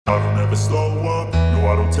I don't ever slow up,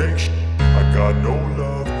 no I don't take shit. I got no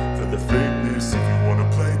love for the fakeness. If you wanna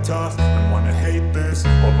play tough and wanna hate this,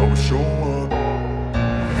 I'll always show up.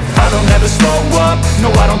 I don't ever slow up,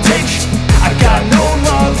 no I don't take shit. I got no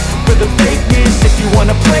love for the fakeness. If you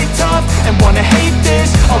wanna play tough and wanna hate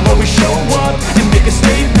this, I'll always show up and make a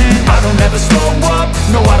statement. I don't ever slow up,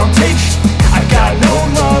 no I don't take shit. I got no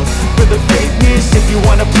love for the fakeness. If you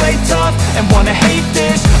wanna play tough and wanna hate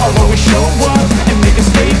this, I'll always show up and make a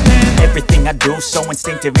statement. Everything I do so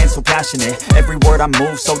instinctive and so passionate. Every word I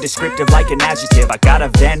move so descriptive like an adjective. I got a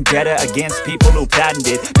vendetta against people who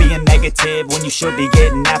patented being negative when you should be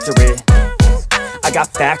getting after it. I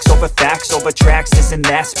got facts over tracks, this and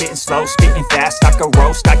that. Spitting slow, spitting fast, I could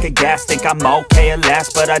roast, I could gas. Think I'm okay at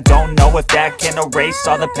last, but I don't know if that can erase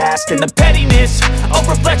all the past. And the pettiness, a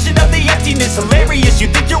reflection of the emptiness. Hilarious, you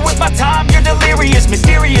think you're worth my time, you're delirious.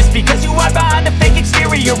 Mysterious, because you hide behind a fake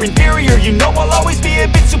exterior. Inferior, you know I'll always be a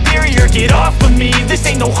bit superior. Get off of me, this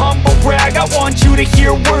ain't no humble brag. I want you to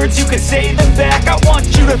hear words, you can say them back. I want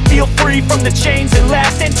you to feel free from the chains that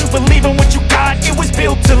last, and to believe in what you got, it was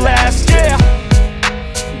built to last, yeah.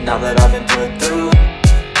 Now that I've been put through,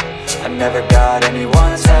 I never got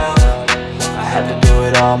anyone's help. I had to do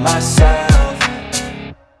it all myself.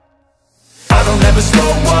 I don't ever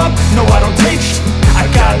slow up, no I don't take shit. I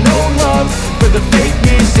got no love for the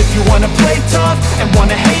fakeness. If you wanna play tough and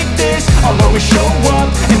wanna hate this, I'll always show up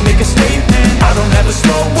and make a statement. I don't ever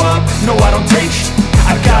slow up, no I don't take shit.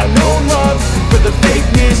 I got no love for the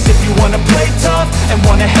fakeness. If you wanna play tough and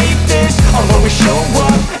wanna hate this, I'll always show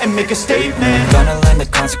up and make a statement. Gonna learn the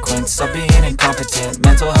consequence of being incompetent.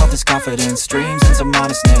 Mental health is confidence, dreams and some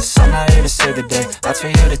honestness. I'm not here to save the day, that's for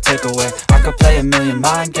you to take away. I could play a million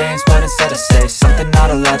mind games, but instead I say something not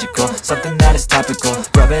illogical, something that is topical.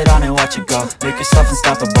 Rub it on and watch it go, make yourself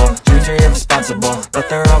unstoppable. Dreams are irresponsible, but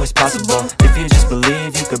they're always possible. If you just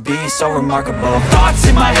believe, you could be so remarkable. Thoughts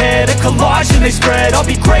in my head, a collage and they spread. I'll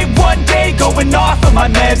be great one day, going off of my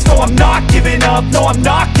meds. No, I'm not giving up, no, I'm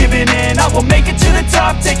not giving in. I will make it to the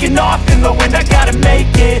top, taking off in the wind. I gotta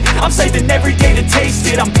make it, I'm saving every day to taste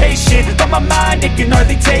it. I'm patient, but my mind, it can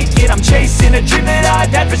hardly take it. I'm chasing a dream that I've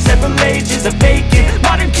had for several ages. A vacant,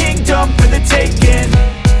 modern kingdom for the taking.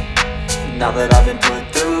 Now that I've been put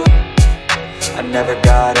through, I never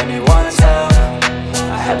got anyone's help.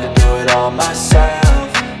 I had to do it all myself.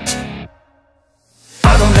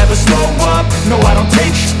 I don't ever slow up, no I don't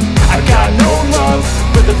take shit. I got no love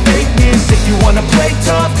for the fakeness. If you wanna play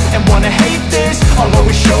tough and wanna hate this, I'll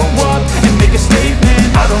always show up and make a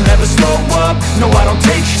statement. I don't ever slow up, no I don't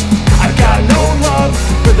take shit. I got no love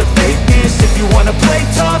for the fakeness. If you wanna play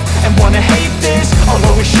tough and wanna hate this, I'll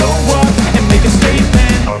always show up and make a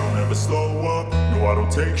statement. I don't ever slow up, no I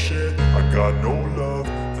don't take shit. I got no love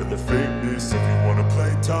for the fakeness. If you wanna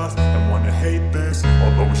play tough and wanna hate this,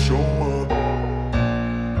 I'll always show up